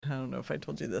don't know if I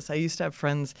told you this. I used to have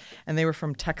friends, and they were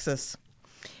from Texas,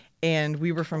 and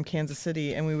we were from Kansas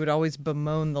City, and we would always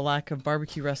bemoan the lack of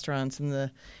barbecue restaurants in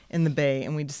the Bay.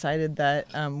 And we decided that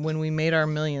when we made our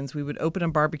millions, we would open a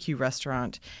barbecue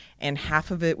restaurant, and half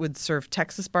of it would serve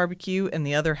Texas barbecue, and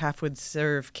the other half would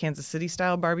serve Kansas City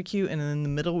style barbecue, and in the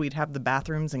middle we'd have the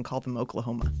bathrooms and call them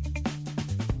Oklahoma.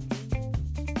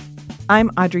 I'm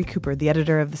Audrey Cooper, the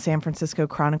editor of the San Francisco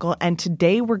Chronicle, and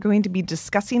today we're going to be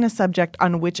discussing a subject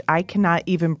on which I cannot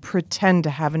even pretend to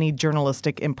have any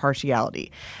journalistic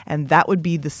impartiality, and that would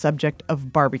be the subject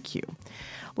of barbecue.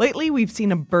 Lately, we've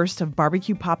seen a burst of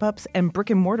barbecue pop-ups and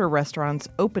brick-and-mortar restaurants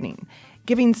opening,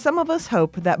 giving some of us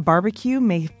hope that barbecue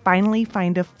may finally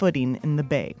find a footing in the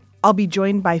Bay. I'll be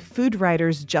joined by food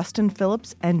writers Justin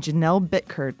Phillips and Janelle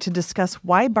Bitker to discuss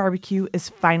why barbecue is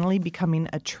finally becoming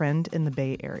a trend in the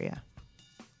Bay Area.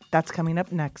 That's coming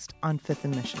up next on Fifth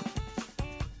and Mission.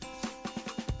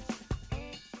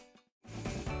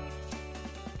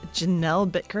 Janelle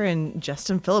Bitker and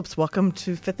Justin Phillips, welcome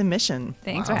to Fifth and Mission.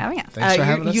 Thanks for having us. Thanks for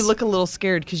having us. You look a little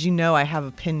scared because you know I have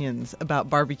opinions about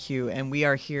barbecue, and we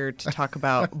are here to talk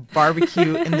about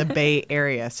barbecue in the Bay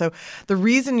Area. So the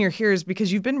reason you're here is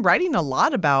because you've been writing a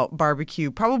lot about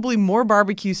barbecue, probably more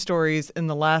barbecue stories in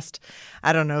the last,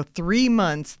 3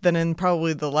 months than in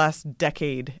probably the last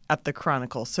decade at the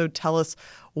Chronicle. So tell us,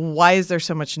 why is there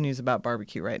so much news about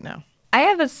barbecue right now? I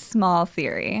have a small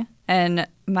theory, and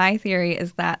my theory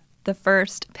is that the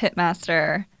first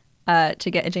pitmaster to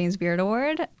get a James Beard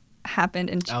Award happened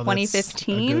in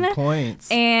 2015. That's a good point.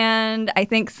 And I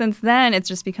think since then, it's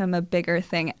just become a bigger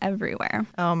thing everywhere.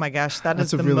 Oh my gosh, that's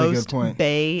is the really most good point.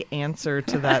 Bay answer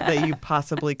to that you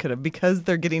possibly could have. Because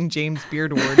they're getting James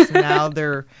Beard Awards, now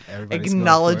they're Everybody's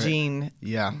acknowledging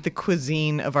the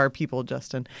cuisine of our people,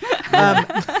 Justin.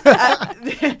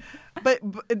 But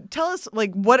tell us,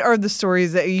 what are the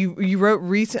stories that you wrote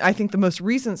recent? I think the most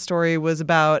recent story was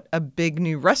about a big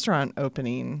new restaurant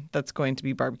opening that's going to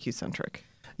be barbecue centric.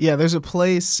 Yeah, there's a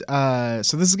place.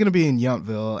 So this is going to be in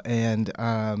Yountville,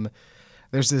 and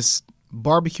there's this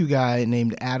barbecue guy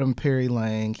named Adam Perry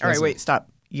Lang. All right, wait, stop.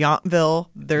 Yountville,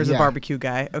 there's a barbecue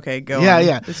guy. Okay, go on.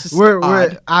 Yeah. This is we're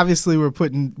obviously we're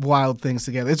putting wild things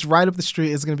together. It's right up the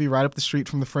street. It's going to be right up the street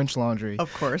from the French Laundry.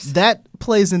 Of course. That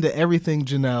plays into everything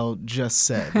Janelle just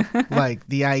said. Like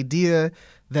the idea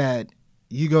that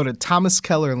you go to Thomas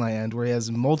Keller Land, where he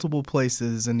has multiple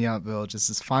places in Yountville, just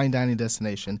this fine dining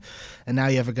destination, and now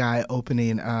you have a guy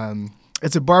opening.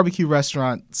 It's a barbecue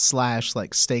restaurant /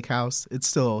 steakhouse.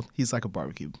 He's like a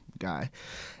barbecue guy.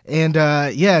 And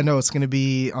it's going to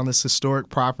be on this historic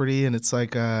property, and it's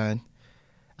like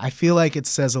I feel like it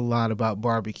says a lot about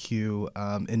barbecue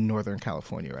in Northern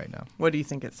California right now. What do you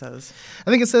think it says?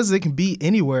 I think it says it can be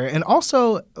anywhere, and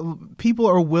also people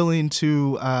are willing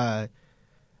to.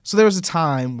 So there was a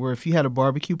time where if you had a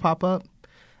barbecue pop up,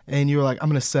 and you were like, I'm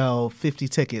going to sell 50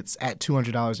 tickets at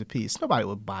 $200 a piece, nobody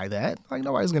would buy that. Like,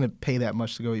 nobody's going to pay that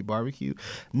much to go eat barbecue.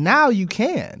 Now you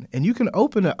can, and you can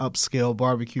open an upscale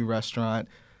barbecue restaurant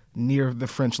near the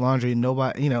French Laundry, and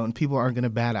nobody, and people aren't going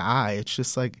to bat an eye. It's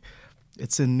just like,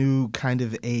 it's a new kind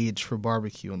of age for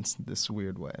barbecue in this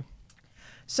weird way.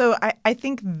 So I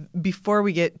think before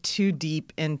we get too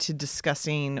deep into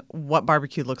discussing what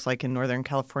barbecue looks like in Northern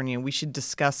California, we should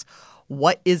discuss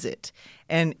what is it.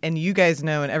 And you guys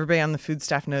know, and everybody on the food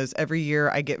staff knows, every year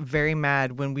I get very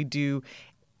mad when we do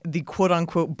the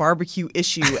quote-unquote barbecue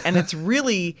issue, and it's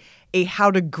really a how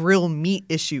to grill meat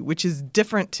issue, which is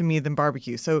different to me than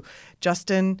barbecue. So,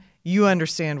 Justin, you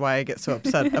understand why I get so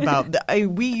upset about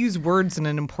we use words in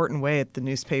an important way at the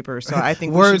newspaper, so I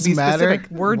think words we should be matter. specific.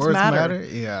 Words matter.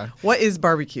 Yeah. What is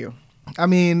barbecue? I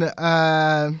mean,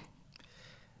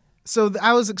 so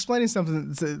I was explaining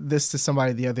this to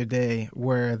somebody the other day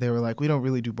where they were like, we don't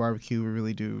really do barbecue. We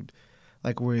really do,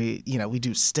 we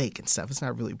do steak and stuff. It's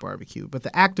not really barbecue. But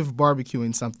the act of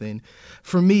barbecuing something,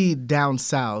 for me, down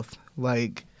south,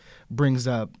 brings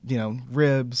up,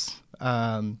 ribs.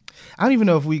 I don't even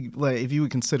know if you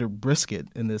would consider brisket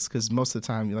in this, because most of the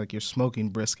time, you're smoking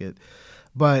brisket.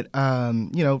 But,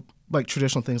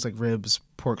 traditional things like ribs,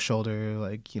 pork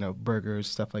shoulder, burgers,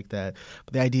 stuff like that.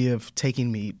 But the idea of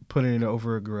taking meat, putting it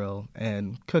over a grill,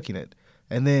 and cooking it.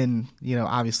 And then,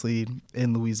 obviously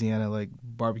in Louisiana,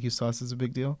 barbecue sauce is a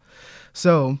big deal.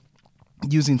 So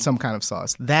using some kind of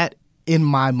sauce, that in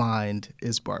my mind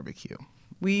is barbecue.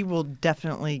 We will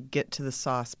definitely get to the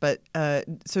sauce. But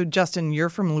so, Justin, you're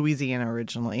from Louisiana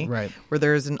originally, right? Where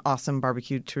there is an awesome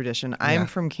barbecue tradition. I'm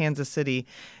from Kansas City.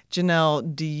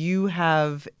 Janelle, do you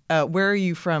have where are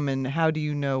you from, and how do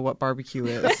you know what barbecue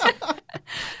is?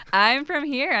 I'm from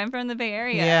here. I'm from the Bay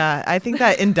Area. Yeah, I think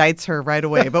that indicts her right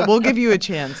away, but we'll give you a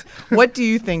chance. What do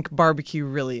you think barbecue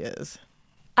really is?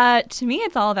 To me,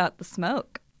 it's all about the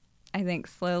smoke. I think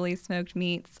slowly smoked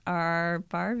meats are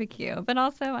barbecue, but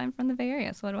also I'm from the Bay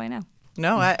Area, so what do I know?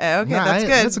 No, okay, that's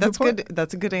good. That's good.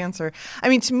 That's a good answer. I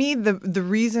mean, to me, the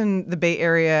reason the Bay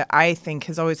Area, I think,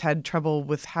 has always had trouble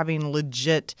with having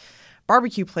legit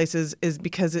barbecue places is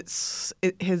because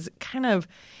it has kind of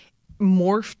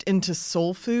morphed into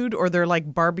soul food, or they're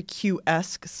like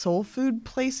barbecue-esque soul food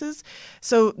places.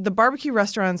 So the barbecue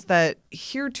restaurants that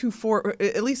heretofore,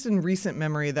 at least in recent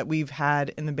memory, that we've had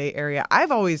in the Bay Area, I've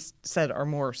always said are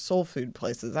more soul food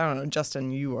places. I don't know,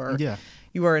 Justin, you are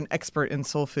an expert in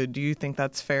soul food. Do you think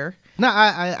that's fair? No,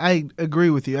 I agree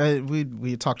with you.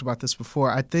 We talked about this before.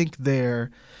 I think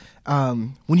when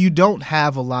you don't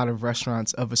have a lot of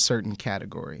restaurants of a certain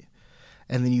category,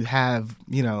 and then you have,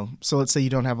 so let's say you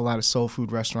don't have a lot of soul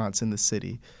food restaurants in the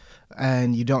city,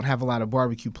 and you don't have a lot of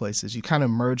barbecue places, you kind of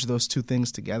merge those two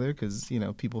things together because,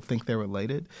 people think they're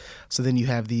related. So then you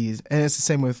have these, and it's the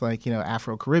same with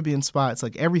Afro-Caribbean spots,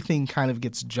 like everything kind of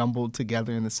gets jumbled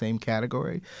together in the same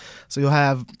category. So you'll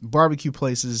have barbecue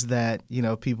places that,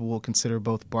 people will consider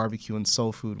both barbecue and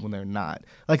soul food when they're not.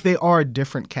 Like they are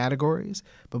different categories,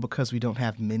 but because we don't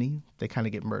have many, they kind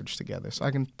of get merged together. So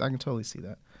I can totally see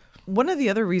that. One of the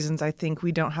other reasons I think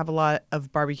we don't have a lot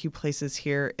of barbecue places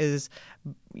here is,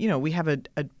 we have a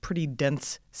pretty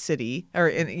dense city,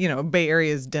 or, Bay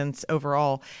Area is dense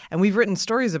overall. And we've written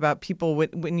stories about people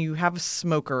when you have a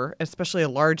smoker, especially a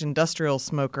large industrial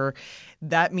smoker,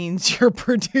 that means you're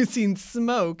producing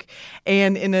smoke.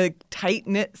 And in a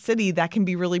tight-knit city, that can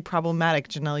be really problematic.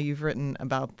 Janelle, you've written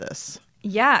about this.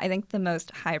 Yeah, I think the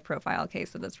most high-profile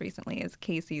case of this recently is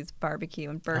Casey's Barbecue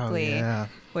in Berkeley,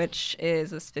 which is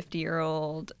this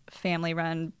 50-year-old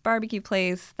family-run barbecue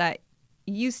place that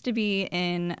used to be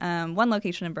in one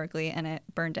location in Berkeley, and it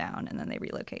burned down, and then they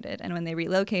relocated. And when they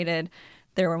relocated,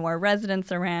 there were more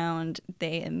residents around.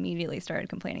 They immediately started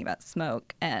complaining about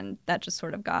smoke, and that just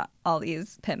sort of got all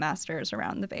these pitmasters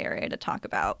around the Bay Area to talk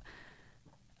about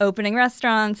opening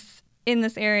restaurants in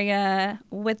this area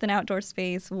with an outdoor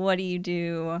space. What do you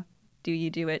do? Do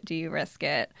you do it? Do you risk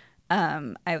it?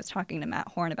 I was talking to Matt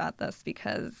Horn about this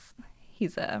because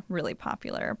he's a really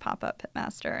popular pop-up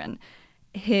pitmaster, and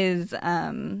his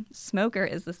smoker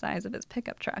is the size of his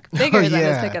pickup truck, bigger than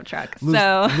his pickup truck.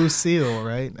 Lucille,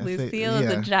 right? Lucille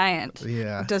is a giant.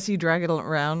 Yeah. Does he drag it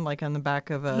around like on the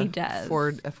back of a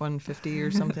Ford F-150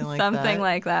 or something like that? Something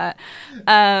like that.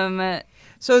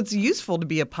 So it's useful to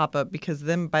be a pop-up because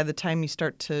then by the time you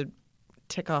start to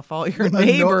tick off all your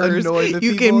neighbors,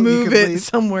 you can move it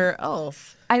somewhere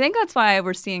else. I think that's why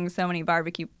we're seeing so many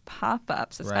barbecue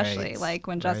pop-ups, especially like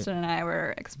when Justin and I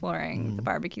were exploring the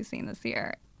barbecue scene this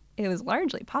year. It was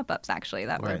largely pop-ups, actually,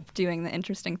 that were doing the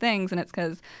interesting things, and it's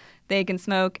because they can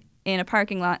smoke in a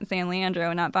parking lot in San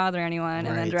Leandro and not bother anyone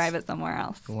and then drive it somewhere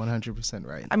else. 100%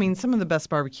 right. I mean, some of the best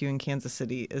barbecue in Kansas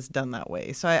City is done that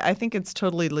way. So I think it's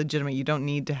totally legitimate. You don't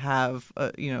need to have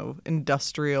a,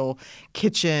 industrial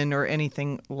kitchen or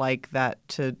anything like that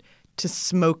to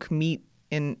smoke meat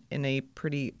in a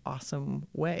pretty awesome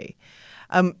way.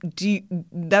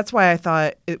 That's why I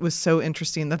thought it was so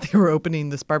interesting that they were opening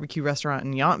this barbecue restaurant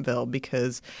in Yountville,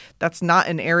 because that's not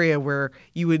an area where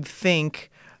you would think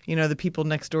the people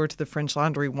next door to the French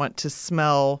Laundry want to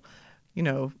smell,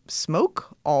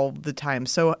 smoke all the time.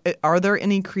 So are there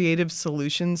any creative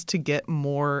solutions to get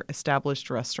more established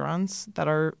restaurants that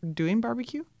are doing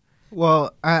barbecue?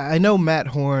 Well, I know Matt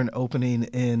Horn opening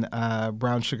in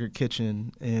Brown Sugar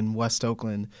Kitchen in West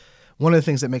Oakland. One of the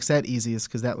things that makes that easy is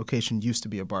because that location used to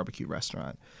be a barbecue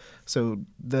restaurant. So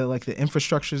the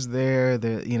infrastructure's there.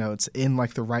 It's in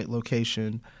the right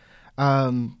location.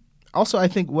 Also, I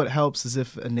think what helps is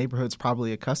if a neighborhood's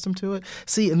probably accustomed to it.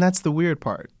 See, and that's the weird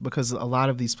part, because a lot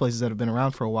of these places that have been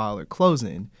around for a while are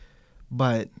closing.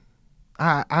 But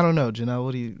I don't know, Janelle.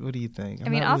 What do you think?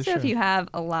 I'm not really sure. If you have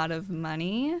a lot of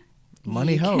money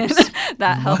helps.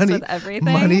 That helps with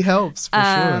everything. Money helps, for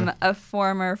sure. A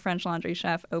former French Laundry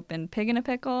chef opened Pig in a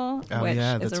Pickle, which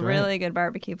is a really good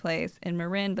barbecue place in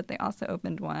Marin, but they also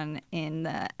opened one in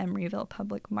the Emeryville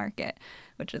Public Market,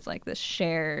 which is like this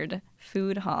shared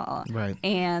food hall. Right.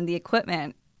 And the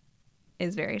equipment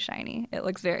is very shiny. It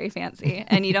looks very fancy,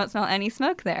 and you don't smell any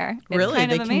smoke there. It's really?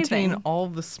 kind of they amazing. Contain all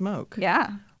the smoke.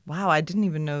 Yeah. Wow, I didn't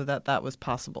even know that was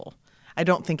possible. I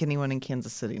don't think anyone in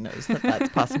Kansas City knows that that's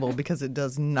possible because it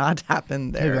does not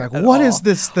happen there. They're like, what is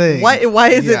this thing? Why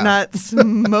is it not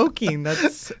smoking?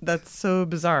 That's so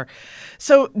bizarre.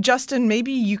 So, Justin,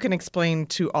 maybe you can explain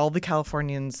to all the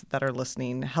Californians that are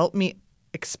listening, help me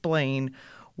explain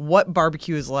what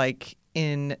barbecue is like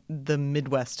in the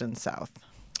Midwest and South?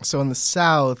 So in the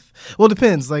South, well, it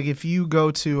depends. Like if you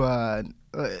go to,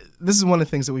 this is one of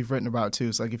the things that we've written about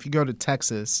too. So like if you go to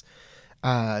Texas,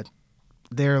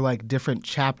 there are like different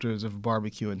chapters of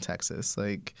barbecue in Texas.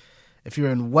 Like if you're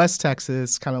in West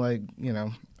Texas, kind of like,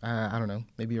 I don't know,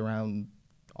 maybe around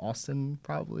Austin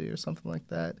probably or something like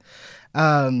that.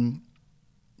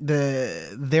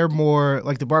 They're more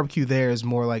like the barbecue there is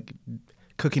more like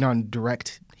cooking on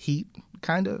direct heat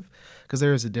kind of, because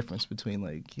there is a difference between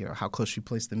like, how close you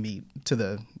place the meat to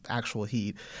the actual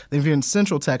heat. Then if you're in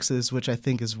Central Texas, which I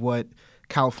think is what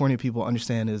California people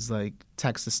understand is like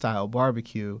Texas style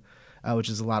barbecue, which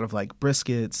is a lot of like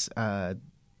briskets,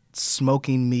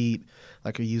 smoking meat,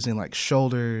 like you're using like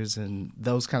shoulders and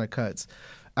those kind of cuts.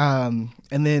 And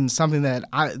then something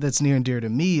that's near and dear to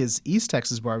me is East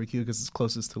Texas barbecue because it's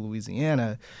closest to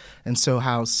Louisiana. And so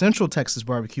how Central Texas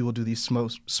barbecue will do these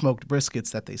smoked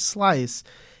briskets that they slice,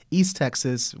 East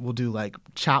Texas will do like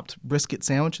chopped brisket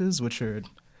sandwiches, which are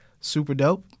super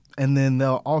dope. And then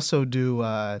they'll also do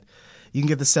you can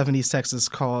get the stuff in East Texas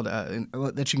called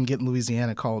that you can get in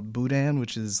Louisiana called boudin,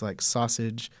 which is like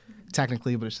sausage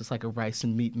technically, but it's just like a rice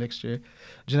and meat mixture.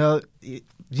 Do you know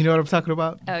what I'm talking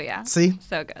about? Oh, yeah. See?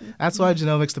 So good. That's why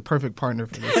Janelle makes the perfect partner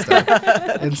for this stuff.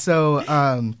 And so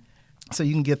so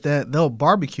you can get that. They'll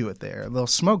barbecue it there. They'll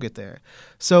smoke it there.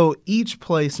 So each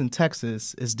place in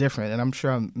Texas is different, and I'm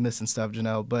sure I'm missing stuff,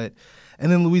 Janelle.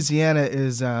 And then Louisiana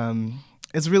is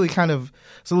it's really kind of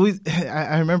 – so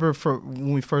I remember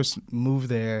when we first moved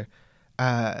there,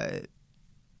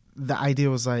 the idea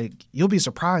was like, you'll be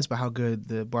surprised by how good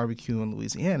the barbecue in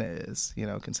Louisiana is,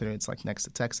 considering it's like next to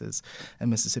Texas, and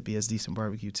Mississippi has decent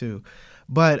barbecue too.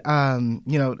 But, a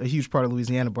huge part of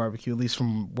Louisiana barbecue, at least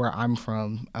from where I'm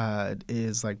from,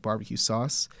 is like barbecue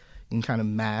sauce. You can kind of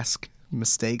mask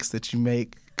mistakes that you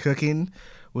make cooking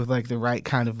with like the right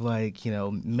kind of like,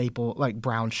 maple, like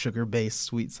brown sugar based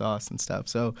sweet sauce and stuff.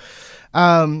 So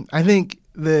I think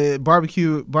the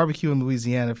barbecue in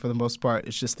Louisiana, for the most part,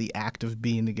 it's just the act of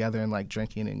being together and like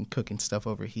drinking and cooking stuff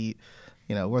over heat.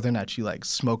 Whether or not you like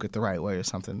smoke it the right way or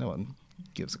something, no one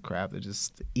gives a crap. They're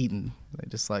just eating. They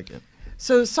just like it.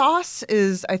 So sauce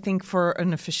is, I think, for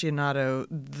an aficionado,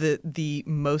 the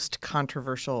most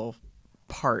controversial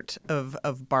part of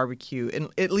barbecue, and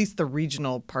at least the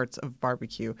regional parts of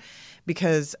barbecue,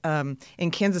 because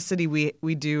in Kansas City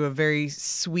we do a very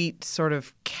sweet sort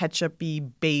of ketchup-y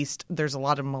based. There's a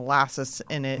lot of molasses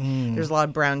in it. There's a lot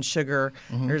of brown sugar.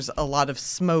 There's a lot of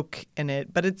smoke in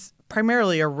it, but it's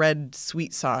primarily a red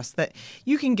sweet sauce that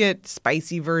you can get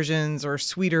spicy versions or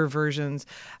sweeter versions,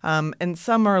 and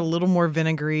some are a little more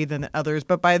vinegary than others.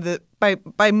 But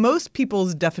by most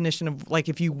people's definition of like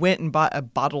if you went and bought a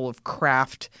bottle of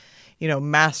Kraft,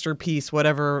 Masterpiece,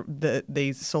 whatever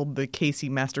they sold the Casey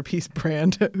Masterpiece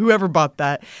brand, whoever bought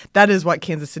that is what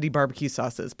Kansas City barbecue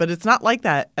sauce is. But it's not like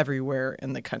that everywhere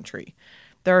in the country.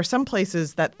 There are some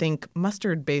places that think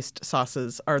mustard-based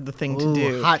sauces are the thing to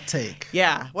do. Hot take.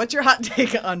 Yeah. What's your hot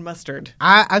take on mustard?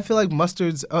 I feel like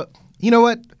mustard's you know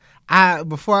what?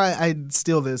 Before I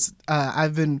steal this,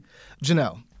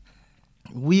 Janelle,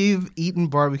 we've eaten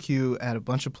barbecue at a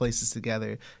bunch of places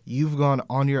together. You've gone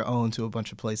on your own to a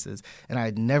bunch of places, and I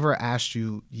had never asked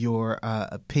you your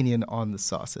opinion on the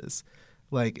sauces.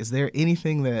 Like, is there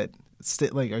anything that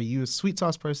are you a sweet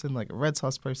sauce person, like a red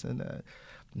sauce person,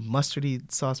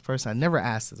 mustardy sauce person? I never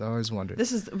asked this. I always wondered.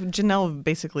 Janelle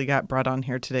basically got brought on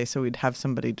here today so we'd have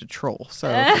somebody to troll.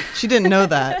 So she didn't know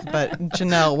that. But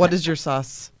Janelle, what is your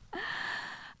sauce?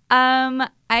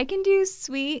 I can do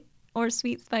sweet or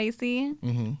sweet spicy.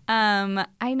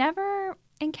 I never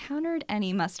encountered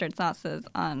any mustard sauces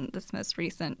on this most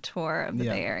recent tour of the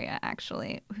Bay Area,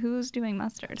 actually. Who's doing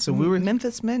mustard? So we were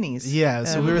Memphis Minis. Yeah,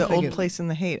 so we were the thinking, old place in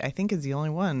the Haight. I think is the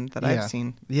only one that I've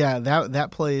seen. Yeah,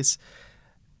 that place.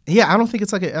 Yeah, I don't think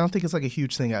it's like a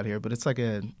huge thing out here, but it's like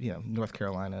a North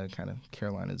Carolina kind of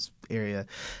Carolinas area.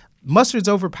 Mustard's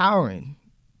overpowering.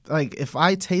 Like if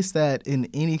I taste that in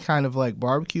any kind of like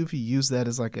barbecue, if you use that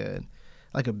as like a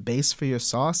base for your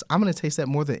sauce, I'm gonna taste that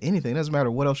more than anything. It doesn't matter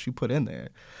what else you put in there.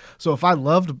 So if I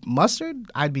loved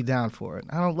mustard, I'd be down for it.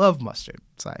 I don't love mustard,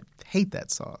 so I hate that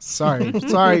sauce. Sorry,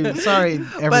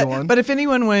 everyone. But if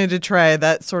anyone wanted to try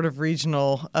that sort of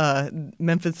regional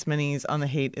Memphis Minis on the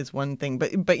Haight is one thing.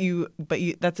 But you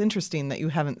that's interesting that you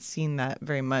haven't seen that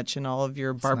very much in all of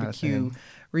your barbecue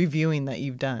reviewing that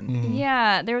you've done. Mm-hmm.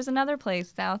 Yeah, there was another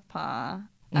place, Southpaw,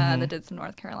 that did some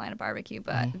North Carolina barbecue,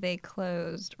 but they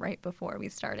closed right before we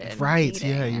started. Right, eating.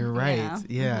 yeah, you're right.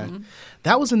 Yeah.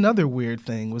 That was another weird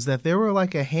thing, was that there were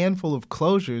like a handful of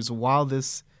closures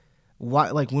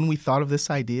like when we thought of this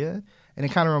idea, And it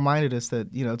kind of reminded us that,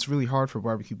 it's really hard for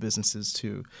barbecue businesses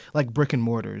to, like brick and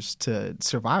mortars, to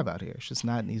survive out here. It's just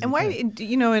not an easy And why,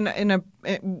 thing.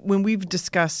 when we've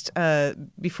discussed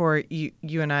before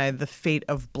you and I the fate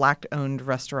of Black-owned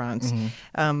restaurants,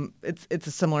 it's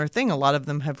a similar thing. A lot of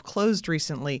them have closed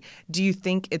recently. Do you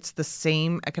think it's the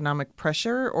same economic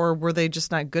pressure, or were they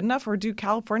just not good enough, or do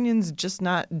Californians just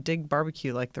not dig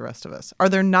barbecue like the rest of us? Are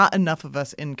there not enough of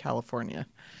us in California?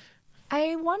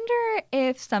 I wonder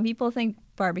if some people think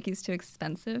barbecue's too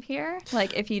expensive here.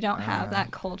 Like, if you don't have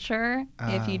that culture,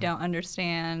 if you don't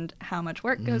understand how much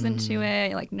work goes into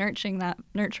it, like nurturing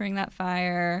that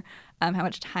fire, how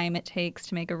much time it takes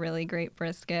to make a really great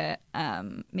brisket,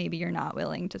 maybe you're not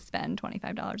willing to spend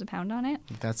 $25 a pound on it.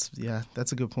 That's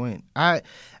a good point. I'm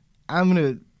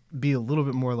gonna be a little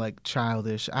bit more like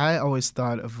childish. I always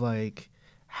thought of like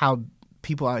how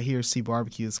people out here see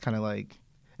barbecue as kind of like,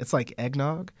 it's like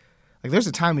eggnog. Like, there's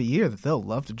a time of year that they'll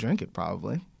love to drink it,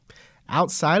 probably.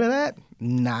 Outside of that,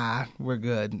 nah, we're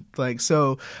good. Like,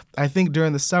 so I think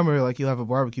during the summer, like, you'll have a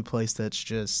barbecue place that's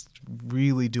just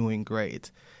really doing great.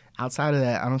 Outside of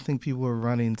that, I don't think people are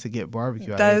running to get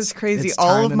barbecue. That is crazy.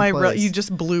 All of my you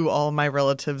just blew all of my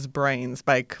relatives' brains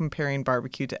by comparing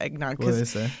barbecue to eggnog. What do they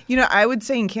say? I would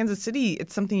say in Kansas City,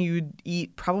 it's something you would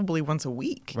eat probably once a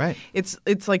week. Right.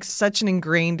 It's like such an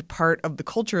ingrained part of the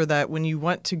culture that when you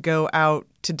want to go out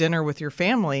to dinner with your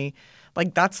family,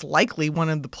 like, that's likely one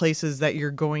of the places that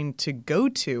you're going to go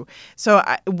to. So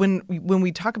when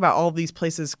we talk about all of these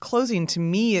places closing, to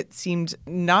me it seemed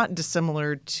not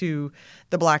dissimilar to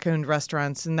the Black-owned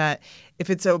restaurants, in that if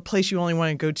it's a place you only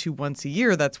want to go to once a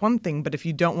year, that's one thing. But if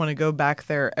you don't want to go back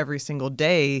there every single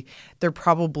day, they're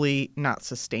probably not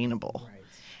sustainable. Right.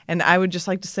 And I would just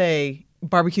like to say,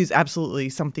 barbecue is absolutely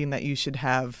something that you should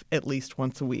have at least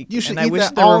once a week. You should and eat I wish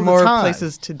that there all were more the time.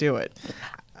 places to do it.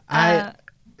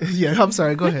 Yeah, I'm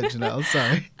sorry. Go ahead, Janelle.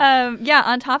 Sorry.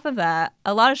 On top of that,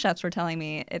 a lot of chefs were telling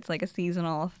me it's like a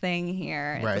seasonal thing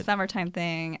here. It's a summertime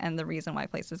thing, and the reason why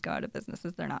places go out of business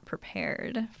is they're not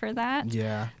prepared for that.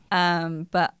 Yeah.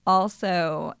 But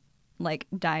also, like,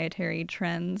 dietary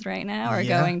trends right now are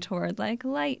going toward like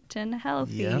light and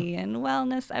healthy and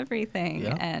wellness everything,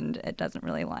 and it doesn't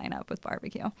really line up with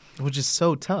barbecue. Which is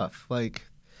so tough. Like,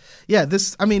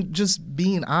 just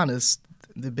being honest,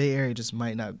 the Bay Area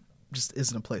just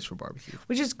isn't a place for barbecue.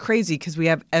 Which is crazy because we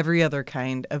have every other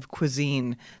kind of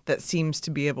cuisine that seems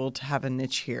to be able to have a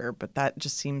niche here, but that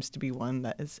just seems to be one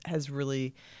that has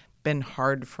really been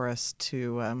hard for us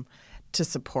to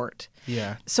support.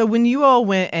 Yeah. So when you all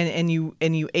went and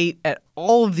you ate at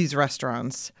all of these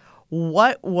restaurants,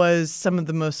 what was some of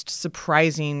the most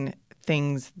surprising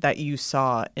things that you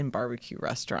saw in barbecue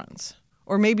restaurants?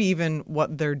 Or maybe even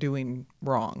what they're doing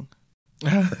wrong?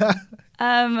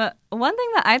 One thing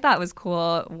that I thought was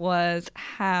cool was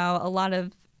how a lot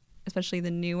of, especially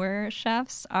the newer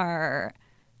chefs, are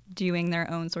doing their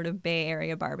own sort of Bay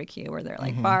Area barbecue, where they're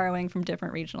like borrowing from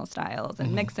different regional styles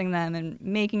and mixing them and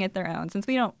making it their own, since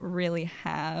we don't really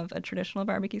have a traditional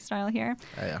barbecue style here.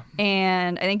 Oh, yeah.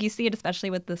 And I think you see it especially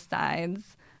with the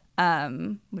sides,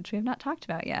 which we have not talked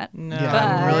about yet. No,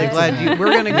 I'm really glad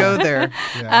we're going to go there.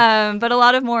 Yeah. But a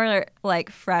lot of more like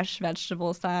fresh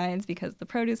vegetable sides, because the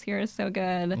produce here is so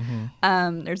good.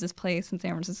 There's this place in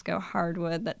San Francisco,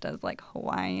 Hardwood, that does like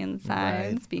Hawaiian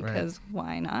sides because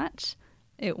why not?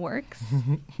 It works.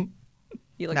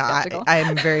 You look skeptical. I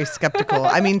am very skeptical.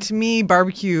 I mean, to me,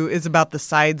 barbecue is about the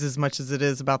sides as much as it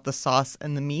is about the sauce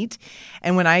and the meat.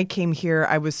 And when I came here,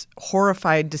 I was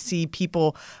horrified to see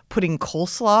people putting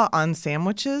coleslaw on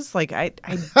sandwiches. Like, I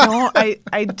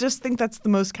just think that's the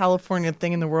most California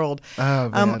thing in the world. Oh,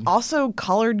 man. Also,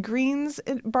 collard greens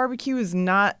at barbecue is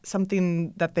not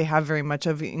something that they have very much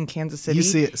of in Kansas City. You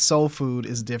see it, soul food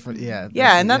is different.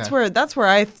 Yeah. That's where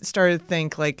I started to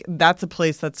think, like, that's a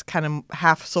place that's kind of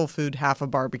half soul food, half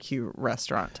a barbecue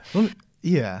restaurant.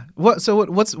 Yeah. What are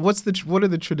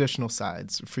the traditional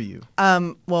sides for you?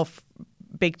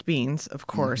 Baked beans, of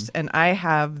course, and I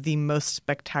have the most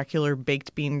spectacular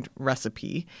baked bean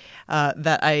recipe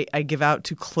that I give out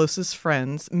to closest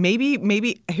friends.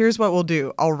 Maybe here's what we'll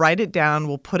do. I'll write it down.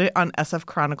 We'll put it on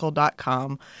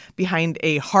sfchronicle.com behind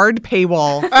a hard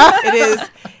paywall.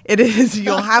 It is.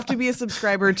 You'll have to be a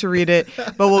subscriber to read it,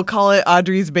 but we'll call it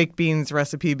Audrey's Baked Beans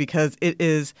recipe because it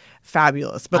is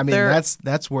fabulous. But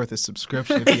that's worth a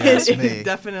subscription if you ask me. It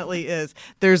definitely is.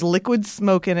 There's liquid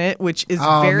smoke in it, which is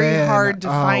very hard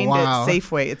to find at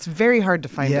Safeway. It's very hard to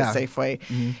find at Safeway.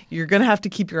 You're going to have to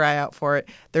keep your eye out for it.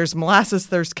 There's molasses,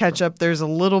 there's ketchup, there's a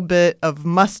little bit of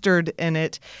mustard in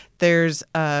it. There's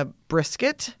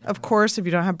brisket, of course. If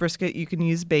you don't have brisket, you can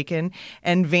use bacon.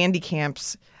 And Vandy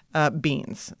Camp's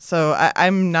Beans. So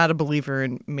I'm not a believer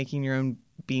in making your own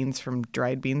beans from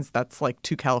dried beans. That's like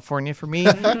too California for me.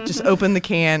 Just open the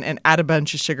can and add a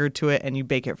bunch of sugar to it, and you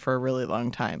bake it for a really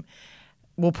long time.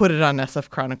 We'll put it on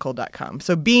sfchronicle.com.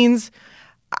 So beans,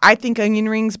 I think onion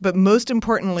rings, but most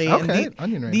importantly, onion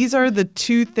rings. These are the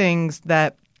two things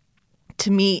that, to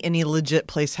me, any legit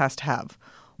place has to have.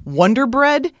 Wonder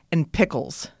Bread and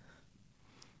pickles.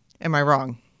 Am I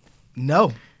wrong?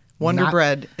 No. Wonder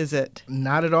Bread is it.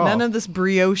 Not at all. None of this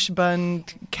brioche bun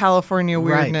California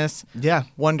weirdness. Right. Yeah.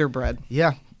 Wonder Bread.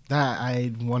 Yeah.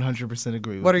 I 100%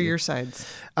 agree with you. What are your sides?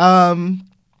 The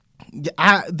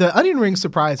onion rings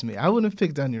surprised me. I wouldn't have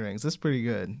picked onion rings. That's pretty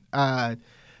good.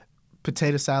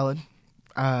 Potato salad,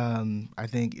 I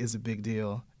think, is a big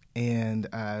deal. And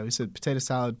we said potato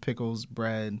salad, pickles,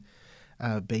 bread,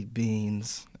 baked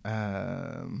beans.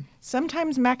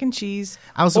 Sometimes mac and cheese.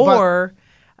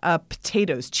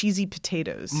 Potatoes, cheesy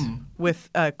potatoes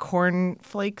with corn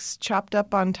flakes chopped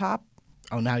up on top.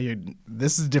 Oh,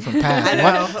 this is a different path. I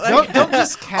know. Don't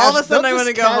just all of a sudden I want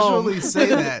to go home. Casually say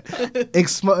that.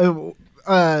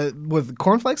 With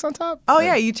cornflakes on top? Oh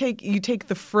yeah, you take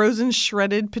the frozen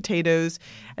shredded potatoes,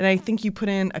 and I think you put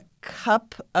in a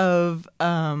cup of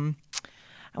I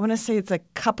want to say it's a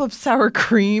cup of sour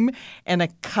cream and a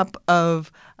cup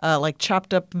of like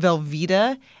chopped up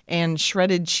Velveeta and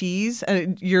shredded cheese.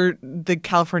 The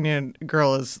California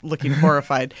girl is looking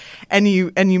horrified, and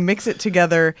you mix it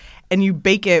together and you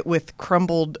bake it with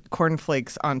crumbled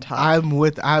cornflakes on top. I'm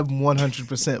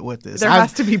 100% with this. There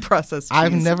has to be processed cheese.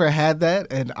 I've never had that,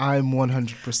 and I'm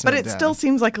 100%. But it down. still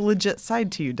seems like a legit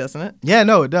side to you, doesn't it? Yeah,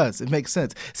 no, it does. It makes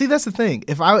sense. See, that's the thing.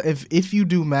 If you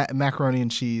do macaroni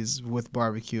and cheese with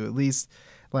barbecue, at least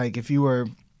like if you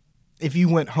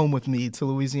went home with me to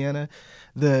Louisiana,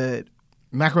 the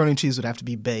macaroni and cheese would have to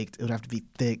be baked. It would have to be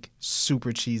thick,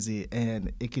 super cheesy,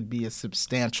 and it could be a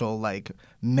substantial like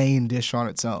main dish on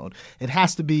its own. It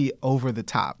has to be over the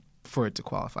top for it to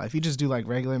qualify. If you just do like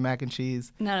regular mac and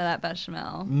cheese, none of that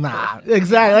bechamel. Nah,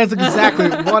 exactly. That's exactly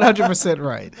 100%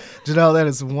 right. Janelle, that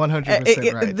is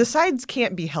 100% right. The sides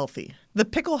can't be healthy. The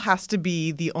pickle has to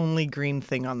be the only green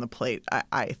thing on the plate,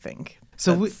 I think.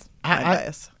 So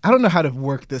I don't know how to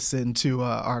work this into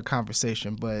our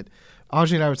conversation, but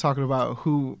Audrey and I were talking about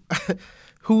who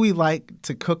we like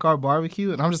to cook our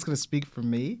barbecue, and I'm just going to speak for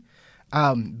me.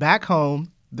 Back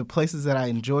home, the places that I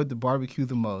enjoyed the barbecue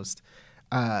the most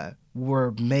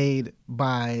were made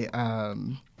by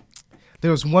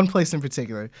there was one place in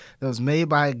particular that was made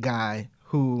by a guy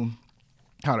who,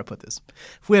 how do I put this?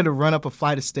 If we had to run up a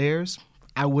flight of stairs,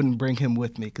 I wouldn't bring him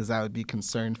with me because I would be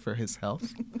concerned for his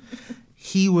health.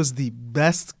 He was the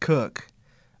best cook,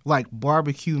 like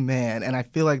barbecue man, and I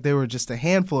feel like there were just a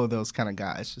handful of those kind of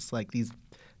guys, just like these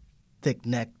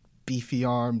thick-necked,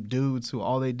 beefy-armed dudes who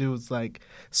all they do is like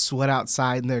sweat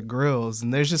outside in their grills,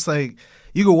 and there's just like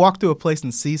you could walk through a place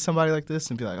and see somebody like this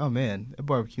and be like, oh man, that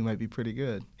barbecue might be pretty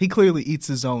good. He clearly eats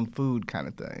his own food, kind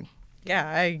of thing. Yeah,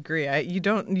 I agree. You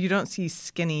don't see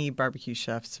skinny barbecue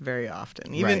chefs very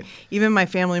often. Right. Even my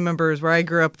family members where I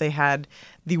grew up, they had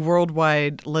the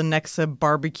worldwide Lenexa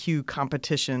barbecue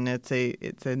competition. It's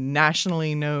a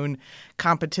nationally known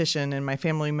competition, and my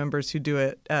family members who do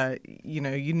it,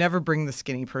 you never bring the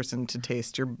skinny person to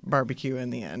taste your barbecue in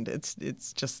the end.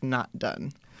 It's just not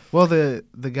done. Well, the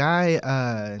guy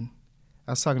I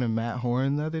was talking to Matt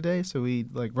Horn the other day, so we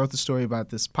like wrote the story about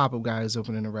this pop-up guy who's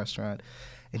opening a restaurant.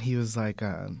 And he was like,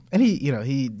 and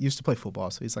he used to play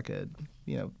football, so he's like a,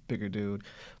 bigger dude.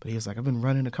 But he was like, I've been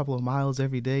running a couple of miles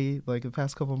every day, like the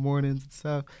past couple of mornings and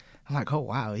stuff. I'm like, oh,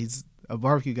 wow, he's a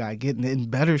barbecue guy getting in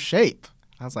better shape.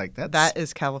 I was like, that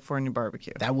is California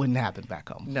barbecue. That wouldn't happen back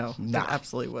home. No, it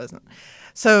absolutely wasn't.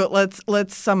 So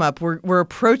let's sum up. We're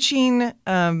approaching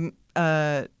a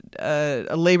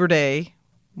Labor Day,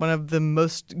 one of the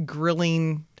most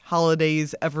grilling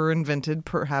holidays ever invented,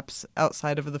 perhaps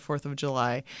outside of the 4th of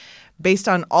July. Based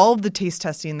on all of the taste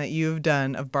testing that you've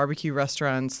done of barbecue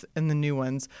restaurants and the new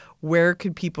ones, where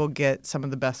could people get some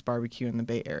of the best barbecue in the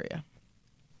Bay Area?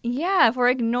 Yeah, if we're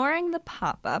ignoring the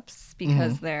pop-ups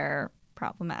because they're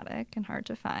problematic and hard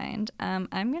to find,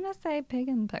 I'm going to say Pig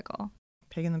and Pickle.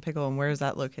 Pig and the Pickle, and where is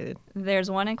that located? There's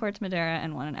one in Corte Madera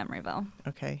and one in Emeryville.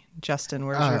 Okay. Justin,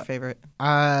 where's your favorite?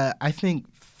 I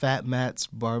think Fat Matt's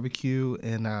Barbecue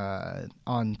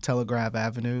on Telegraph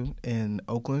Avenue in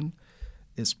Oakland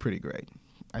is pretty great.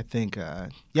 I think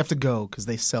you have to go because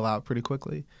they sell out pretty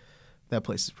quickly. That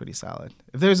place is pretty solid.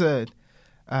 If there's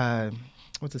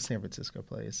what's the San Francisco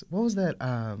place? What was that?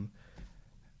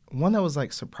 One that was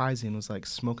like surprising was like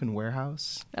Smokin'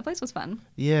 Warehouse. That place was fun.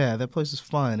 Yeah, that place was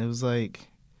fun. It was like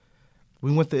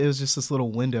we went. It was just this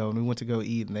little window, and we went to go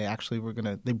eat, and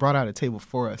they brought out a table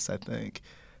for us, I think,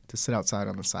 to sit outside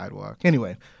on the sidewalk.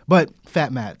 Anyway, but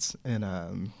Fat Matt's in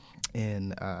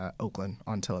Oakland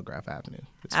on Telegraph Avenue.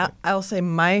 I'll say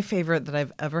my favorite that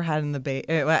I've ever had in the Bay.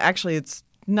 Well, actually, it's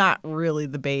not really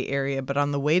the Bay Area, but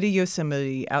on the way to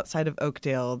Yosemite, outside of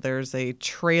Oakdale, there's a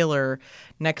trailer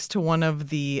next to one of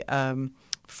the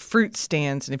fruit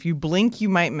stands, and if you blink, you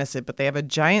might miss it, but they have a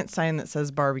giant sign that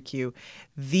says barbecue.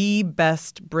 The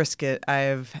best brisket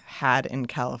I've had in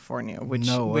California, which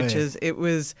is it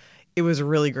was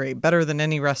really great, better than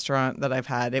any restaurant that I've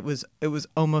had. It was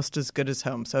almost as good as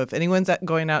home. So if anyone's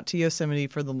going out to Yosemite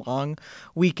for the long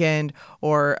weekend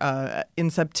or in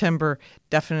September,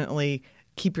 definitely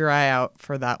keep your eye out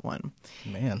for that one.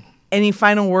 Man. Any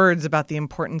final words about the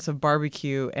importance of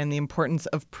barbecue and the importance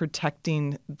of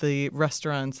protecting the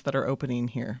restaurants that are opening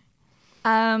here?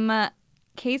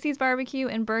 Casey's Barbecue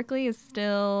in Berkeley is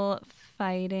still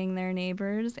fighting their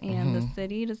neighbors and the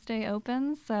city to stay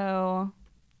open, so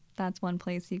that's one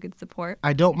place you could support.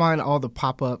 I don't mind all the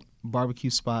pop-up barbecue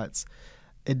spots.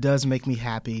 It does make me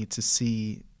happy to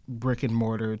see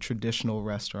brick-and-mortar traditional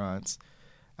restaurants.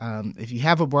 If you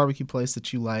have a barbecue place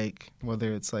that you like,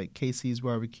 whether it's like Casey's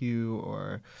Barbecue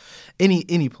or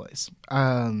any place,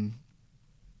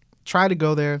 try to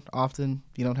go there often.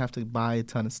 You don't have to buy a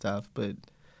ton of stuff, but,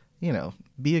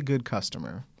 be a good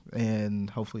customer,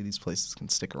 and hopefully these places can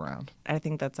stick around. I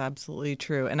think that's absolutely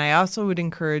true. And I also would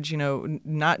encourage,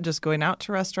 not just going out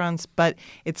to restaurants, but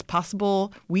it's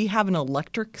possible we have an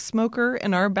electric smoker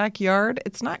in our backyard.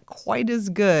 It's not quite as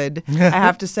good, I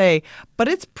have to say, but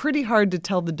it's pretty hard to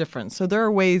tell the difference. So there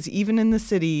are ways, even in the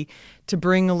city, to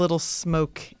bring a little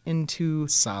smoke into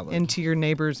your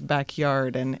neighbor's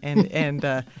backyard. And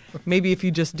maybe if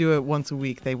you just do it once a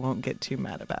week, they won't get too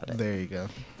mad about it. There you go.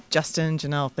 Justin,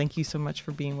 Janelle, thank you so much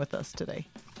for being with us today.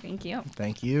 Thank you.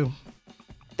 Thank you.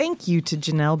 Thank you to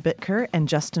Janelle Bitker and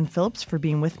Justin Phillips for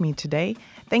being with me today.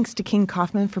 Thanks to King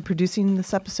Kaufman for producing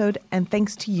this episode, and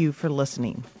thanks to you for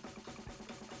listening.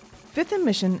 Fifth and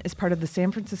Mission is part of the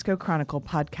San Francisco Chronicle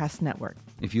podcast network.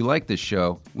 If you like this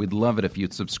show, we'd love it if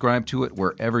you'd subscribe to it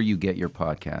wherever you get your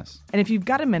podcasts. And if you've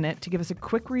got a minute to give us a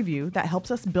quick review, that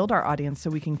helps us build our audience so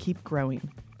we can keep growing.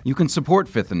 You can support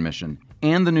Fifth and Mission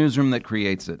and the newsroom that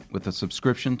creates it with a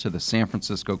subscription to the San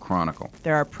Francisco Chronicle.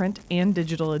 There are print and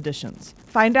digital editions.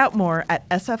 Find out more at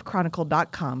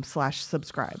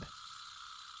sfchronicle.com/subscribe.